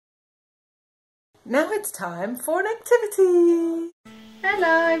Now it's time for an activity.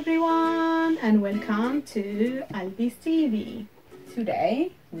 Hello everyone and welcome to AlbyTV.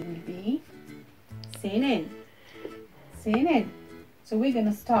 Today we will be singing. So we're going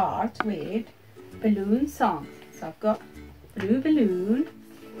to start with balloon songs. So I've got blue balloon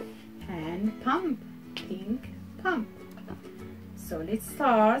and pump, pink pump. So let's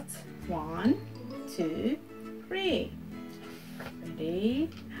start. 1, 2, 3. Ready?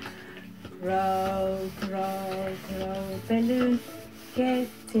 Grow, grow, grow balloon,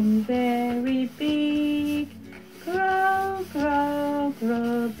 getting very big. Grow, grow,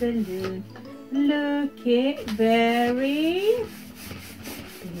 grow balloon, look it very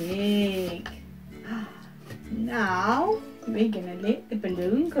big. Now we're gonna let the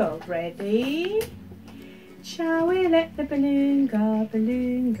balloon go. Ready? Shall we let the balloon go,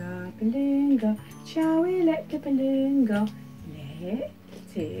 balloon go, balloon go? Shall we let the balloon go? Let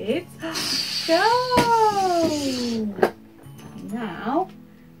it go. Now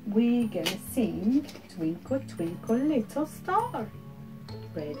we're gonna sing Twinkle Twinkle Little Star.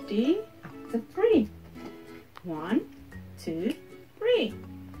 Ready? Up to 3. 1, 2, 3.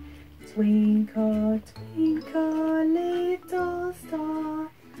 Twinkle twinkle little star,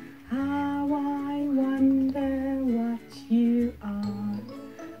 how I wonder what you are.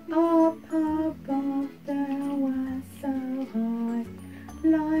 Up above the world so high,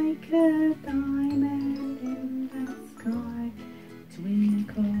 like a diamond in the sky.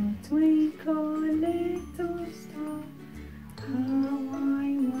 Twinkle, twinkle, little star, how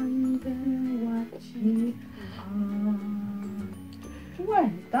I wonder what you are.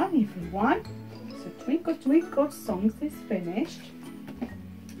 Well done everyone. So Twinkle Twinkle songs is finished.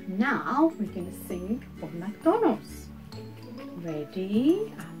 Now we're going to sing Old MacDonald's.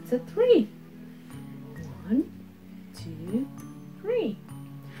 Ready? Up to 3. 1, 2, 3.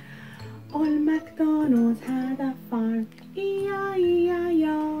 Old MacDonald had a farm,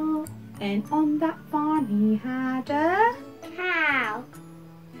 E-I-E-I-O, and on that farm he had a cow.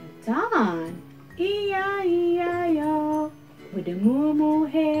 Done. E-I-E-I-O, with a moo-moo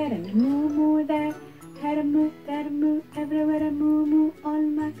here and a moo-moo there, had a moo, that a moo, everywhere a moo-moo. Old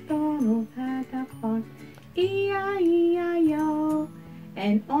MacDonald had a farm, E-I-E-I-O,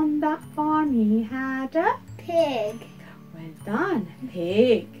 and on that farm he had a Pig. Well done,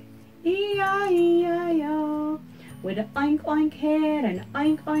 pig. E-I-E-I-O, with an oink oink here and an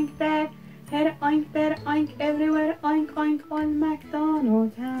oink oink there, had an oink there, oink everywhere, oink oink. Old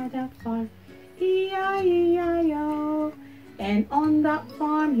MacDonald had a farm, E-I-E-I-O, and on that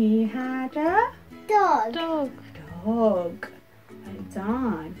farm he had a Dog. Dog. Well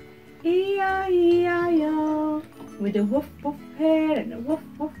done. E-I-E-I-O, with a woof woof here and a woof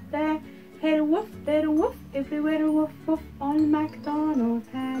woof there, had a woof there, a woof everywhere, a woof woof. Old MacDonald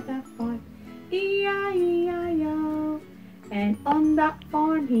had a farm, E-I-E-I-O, and on that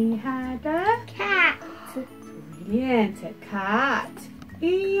farm he had a Cat. Brilliant, a cat.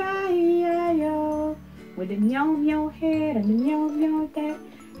 E-I-E-I-O, with a meow meow here and a meow meow there,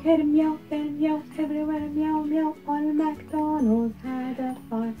 had a meow there, meow everywhere, a meow meow. Old MacDonald had a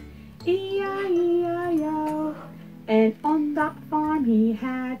farm, E-I-E-I-O, and on that farm he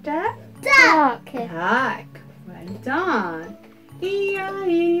had a Duck. duck. Well done.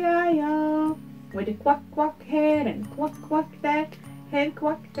 E-I-E-I-O, with a quack quack here and quack quack there, head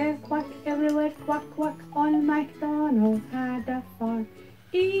quack there, quack everywhere, quack quack. Old MacDonald had a farm,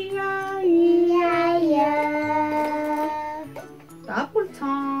 E-I-E-I-O. Bubble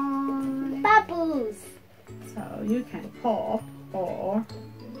time. Bubbles. So you can pop or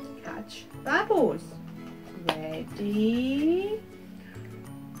catch bubbles. Ready?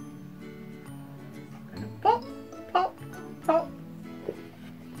 Gonna pop, pop, pop.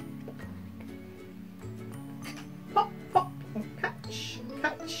 Pop, pop, or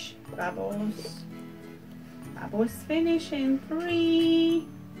catch bubbles. Bubbles finish in 3,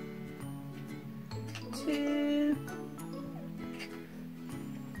 2,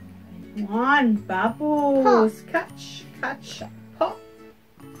 1. Bubbles. Catch, pop.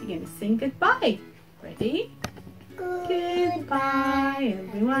 You're going to sing goodbye. Ready? Goodbye,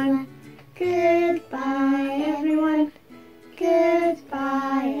 everyone. Goodbye, everyone.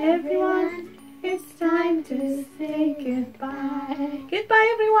 Goodbye, everyone. It's time to say goodbye. Goodbye,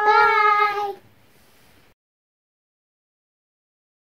 everyone. Bye.